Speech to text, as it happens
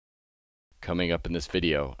Coming up in this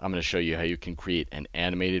video, I'm going to show you how you can create an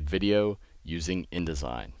animated video using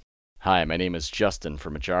InDesign. Hi, my name is Justin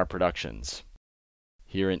from Ajar Productions.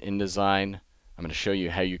 Here in InDesign, I'm going to show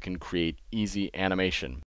you how you can create easy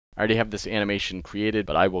animation. I already have this animation created,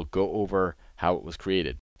 but I will go over how it was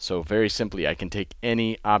created. So very simply, I can take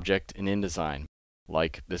any object in InDesign,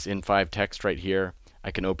 like this In5 text right here.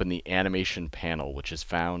 I can open the animation panel, which is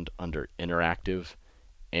found under Interactive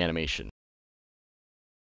Animation.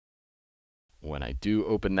 When I do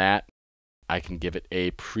open that, I can give it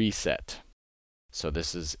a preset. So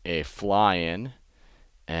this is a fly-in,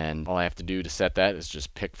 and all I have to do to set that is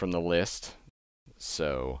just pick from the list.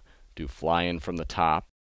 So do fly-in from the top,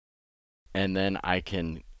 and then I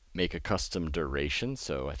can make a custom duration.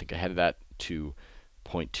 So I think I had that to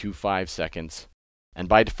 0.25 seconds. And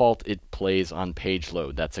by default, it plays on page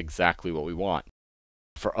load. That's exactly what we want.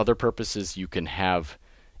 For other purposes, you can have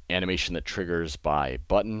animation that triggers by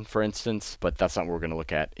button, for instance, but that's not what we're going to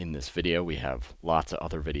look at in this video. We have lots of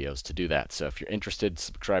other videos to do that. So if you're interested,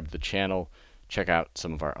 subscribe to the channel, check out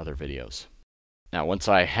some of our other videos. Now, once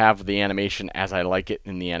I have the animation as I like it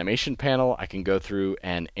in the animation panel, I can go through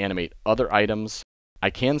and animate other items. I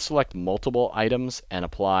can select multiple items and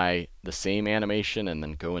apply the same animation and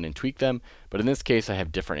then go in and tweak them. But in this case, I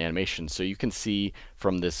have different animations. So you can see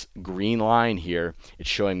from this green line here, it's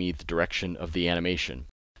showing me the direction of the animation.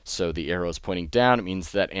 So the arrow is pointing down. It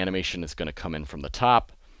means that animation is going to come in from the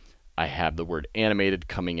top. I have the word animated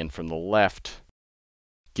coming in from the left.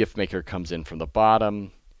 GIF Maker comes in from the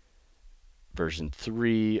bottom. Version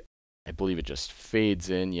 3, I believe it just fades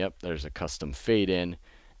in. Yep, there's a custom fade in.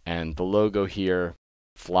 And the logo here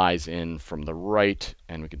flies in from the right,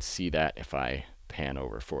 and we can see that if I pan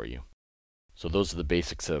over for you. So those are the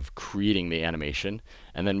basics of creating the animation.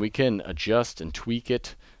 And then we can adjust and tweak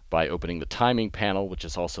it by opening the timing panel, which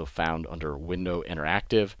is also found under Window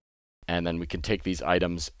Interactive. And then we can take these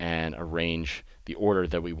items and arrange the order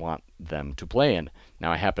that we want them to play in.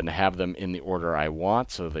 Now I happen to have them in the order I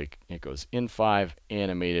want, so it goes In5,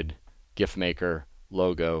 Animated, GIF Maker,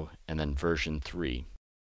 Logo, and then Version 3.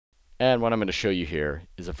 And what I'm going to show you here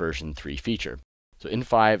is a Version 3 feature. So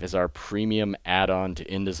In5 is our premium add-on to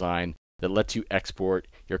InDesign that lets you export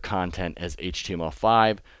your content as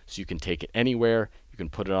HTML5, so you can take it anywhere. You can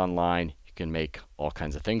put it online, you can make all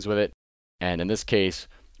kinds of things with it. And in this case,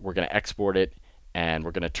 we're going to export it and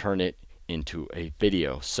we're going to turn it into a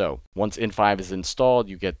video. So once In5 is installed,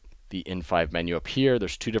 you get the In5 menu up here.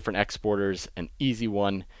 There's two different exporters, an easy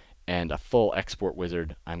one and a full export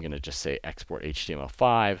wizard. I'm going to just say export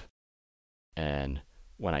HTML5. And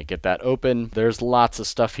when I get that open, there's lots of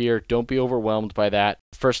stuff here. Don't be overwhelmed by that.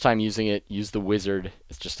 First time using it, use the wizard.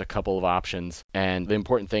 It's just a couple of options. And the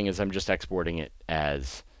important thing is I'm just exporting it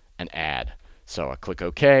as an ad. So I click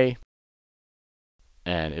OK,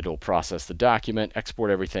 and it'll process the document,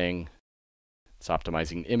 export everything. It's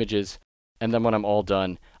optimizing images. And then when I'm all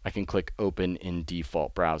done, I can click Open in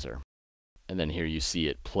Default Browser. And then here you see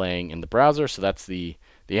it playing in the browser. So that's the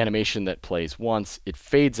animation that plays once. It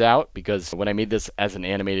fades out because when I made this as an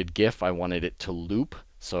animated GIF, I wanted it to loop.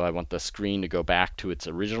 So I want the screen to go back to its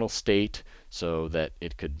original state so that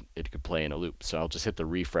it could play in a loop. So I'll just hit the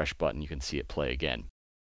refresh button. You can see it play again.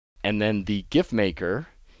 And then the GIF Maker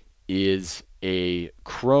is a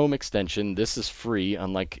Chrome extension. This is free,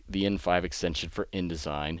 unlike the In5 extension for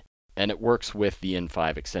InDesign. And it works with the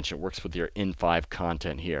In5 extension. It works with your In5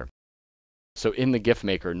 content here. So in the GIF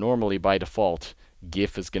Maker, normally by default,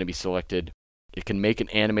 GIF is going to be selected. It can make an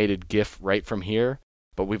animated GIF right from here,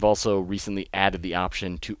 but we've also recently added the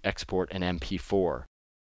option to export an MP4.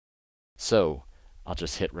 So I'll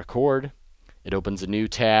just hit record. It opens a new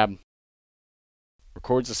tab,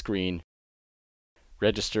 records the screen,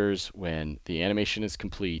 registers when the animation is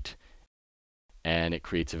complete, and it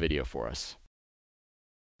creates a video for us.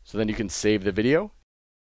 So then you can save the video,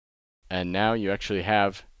 and now you actually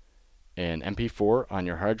have an MP4 on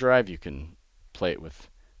your hard drive. You can play it with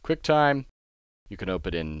QuickTime. You can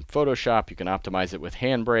open it in Photoshop. You can optimize it with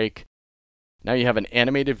Handbrake. Now you have an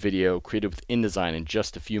animated video created with InDesign in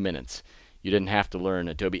just a few minutes. You didn't have to learn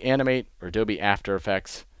Adobe Animate or Adobe After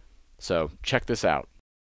Effects. So check this out.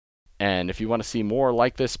 And if you want to see more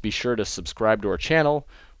like this, be sure to subscribe to our channel.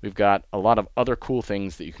 We've got a lot of other cool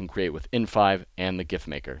things that you can create with In5 and the GIF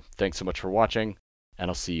Maker. Thanks so much for watching,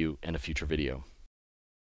 and I'll see you in a future video.